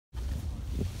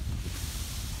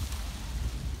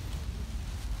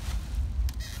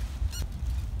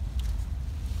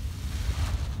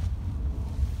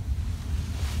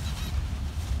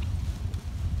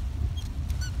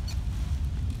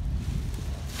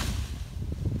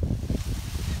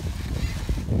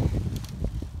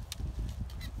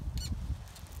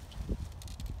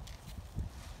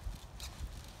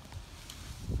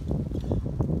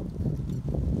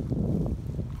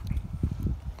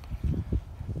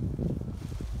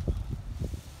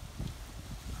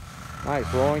Nice,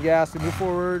 rolling gas to move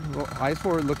forward, eyes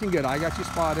forward, looking good. I got you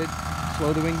spotted.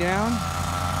 Slow the wing down.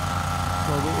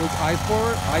 Eyes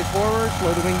forward,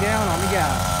 slow the wing down on the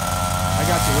gas. I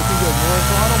got you, looking good. More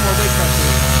throttle, more brake pressure.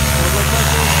 More brake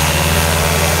pressure.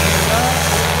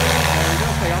 There you go,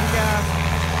 stay on the gas.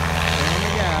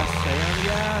 Stay on the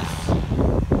gas.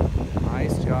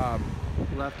 Nice job.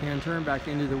 Left hand turn back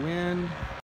into the wind.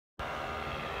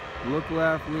 Look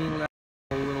left, lean left,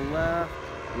 a little left.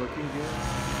 Looking good.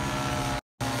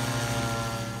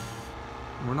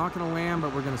 We're not going to land,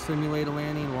 but we're going to simulate a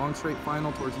landing. Long straight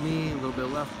final towards me, a little bit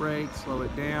of left brake, slow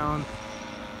it down.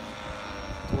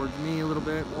 Towards me a little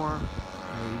bit more.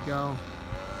 There you go.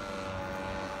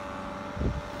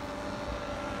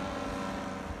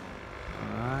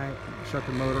 Alright, shut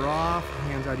the motor off,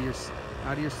 hands out of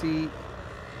your seat.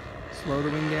 Slow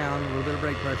the wing down, a little bit of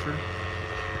brake pressure.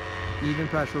 Even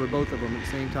pressure with both of them at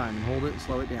the same time. And hold it and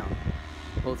slow it down.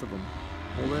 Both of them.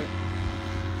 Hold it.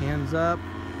 Hands up.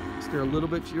 Steer a little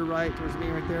bit to your right towards me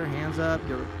right there. Hands up.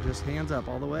 Just hands up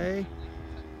all the way.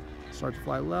 Start to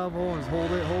fly level and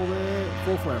hold it.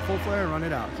 Full flare, run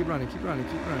it out. Keep running.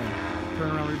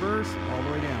 Turn around reverse, all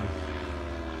the way down.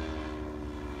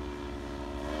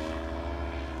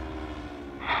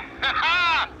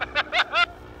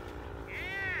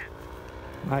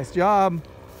 Nice job.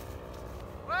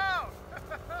 Wow!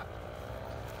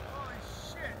 Holy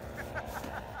shit!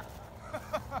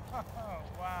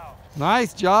 Wow.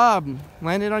 Nice job.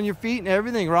 Landed on your feet and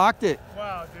everything. Rocked it.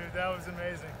 Wow, dude, that was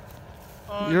amazing.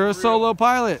 You're a solo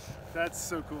pilot. That's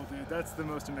so cool, dude. That's the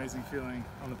most amazing feeling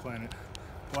on the planet.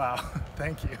 Wow.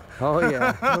 Thank you. Oh,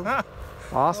 yeah.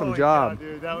 Awesome Holy job. God,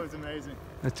 dude, that was amazing.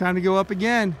 It's time to go up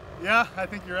again. Yeah, I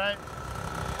think you're right.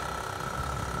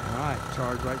 All right,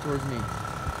 charge right towards me.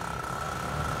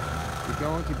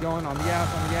 Keep going, on the gas.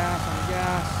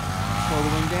 Slow the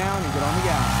wing down and get on the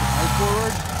gas. Eyes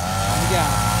forward, on the gas.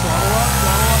 Throttle up.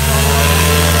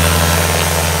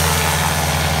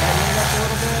 Tighten it up a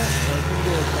little bit. Looking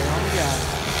good, stay on the gas.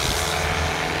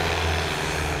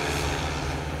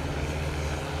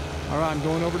 All right, I'm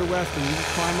going over to Western. You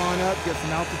just climb on up, get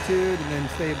some altitude, and then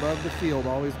stay above the field.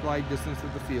 Always glide distance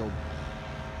with the field.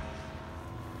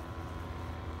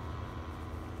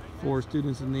 4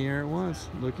 students in the air at once.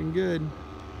 Looking good.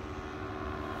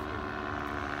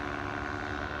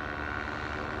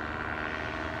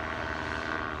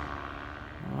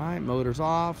 All right, motor's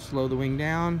off. Slow the wing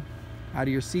down. Out of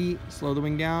your seat. Slow the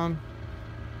wing down.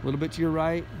 A little bit to your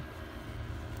right.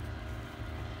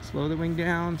 Slow the wing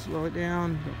down. Slow it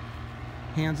down.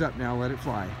 Hands up now. Let it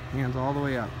fly. Hands all the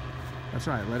way up. That's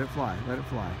right. Let it fly.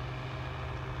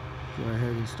 Go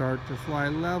ahead and start to fly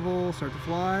level, start to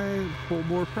fly, pull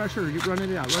more pressure, run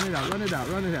it out.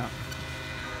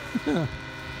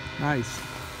 Nice.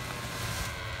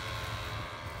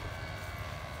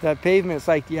 That pavement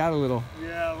psyched you out a little.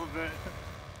 Yeah, a little bit.